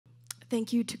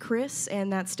Thank you to Chris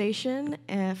and that station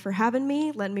for having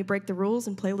me, letting me break the rules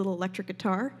and play a little electric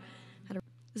guitar.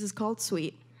 This is called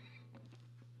Sweet.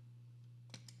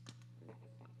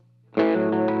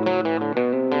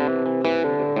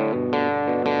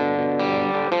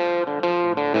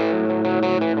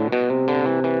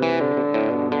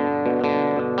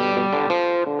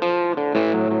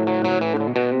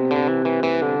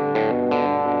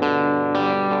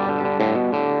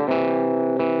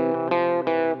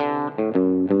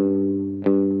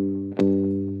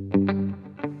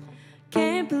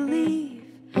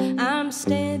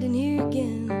 Standing here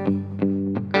again.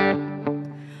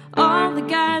 All the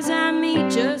guys I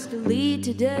meet just lead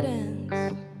to dead ends,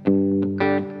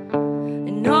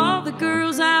 and all the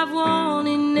girls I've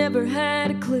wanted never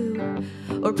had a clue,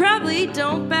 or probably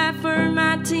don't bat for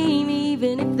my team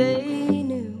even if they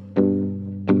knew.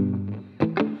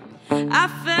 I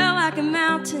felt like a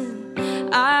mountain,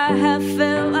 I have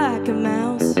felt like a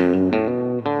mouse.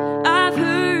 I've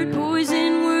heard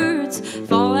poison words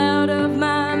fall out of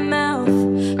my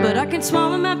mouth, but I can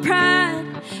swallow my pride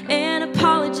and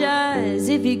apologize.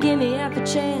 If you give me half a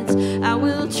chance, I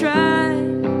will try.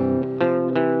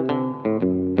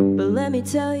 But let me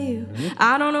tell you,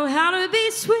 I don't know how to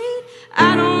be sweet.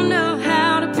 I don't know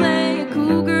how to play a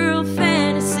cool girl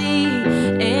fantasy,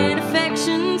 and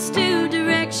affection's two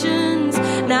directions,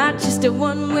 not just a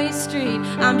one-way street.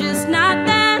 I'm just not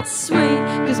that sweet,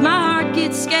 'cause my heart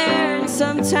gets scared and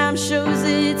sometimes shows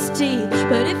its teeth.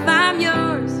 But if I'm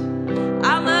yours,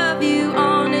 I love you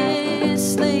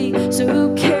honestly, so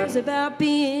who cares about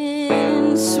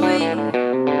being sweet?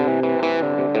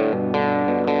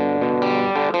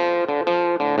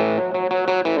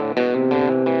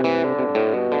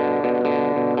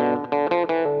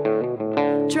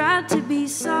 Tried to be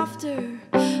softer,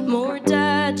 more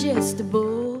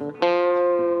digestible,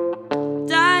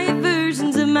 diet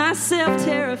versions of myself,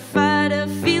 terrified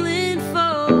of feeling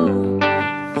full.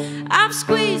 I've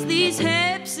squeezed these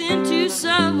hips into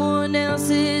someone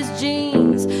else's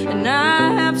jeans, and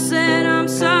I have said I'm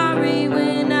sorry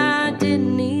when I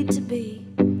didn't need to be.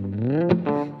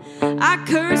 I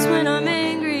curse when I'm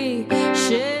angry,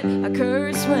 shit, I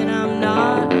curse when I'm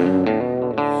not.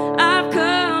 I've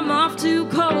come off too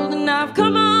cold and I've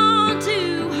come on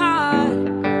too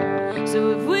hot.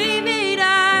 So if we meet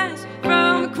eyes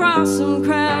from across some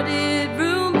crowded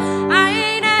room, I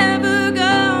ain't ever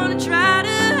gonna try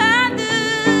to hide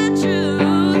the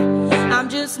truth. I'm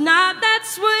just not that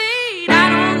sweet. I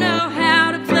don't know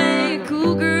how to play a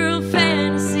cool girl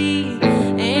fantasy,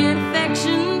 and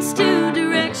affection's two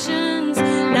directions,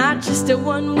 not just a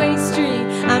one-way street.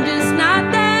 I'm just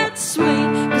not that sweet,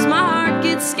 'cause my heart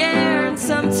gets scared and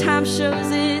sometimes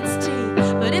shows its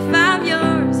teeth. But if I'm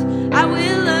yours, I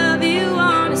will love you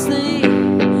honestly,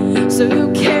 so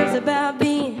who cares about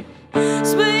being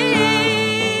sweet?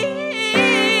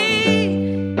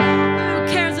 Who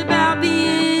cares about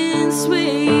being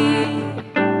sweet?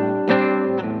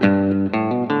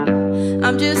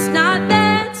 I'm just not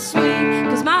that sweet,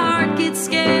 'cause my heart gets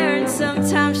scared and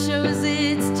sometimes shows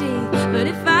its teeth. But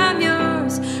if I'm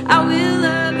yours, I will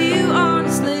love you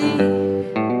honestly.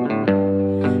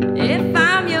 If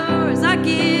I'm yours, I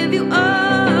give you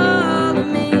all of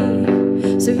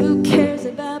me, so who cares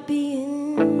about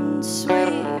being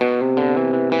sweet?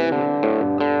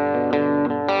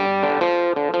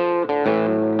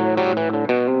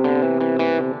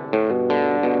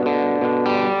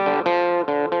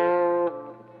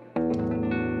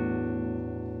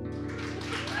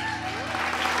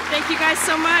 Thank you guys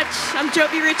so much. I'm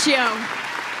Jobi Riccio.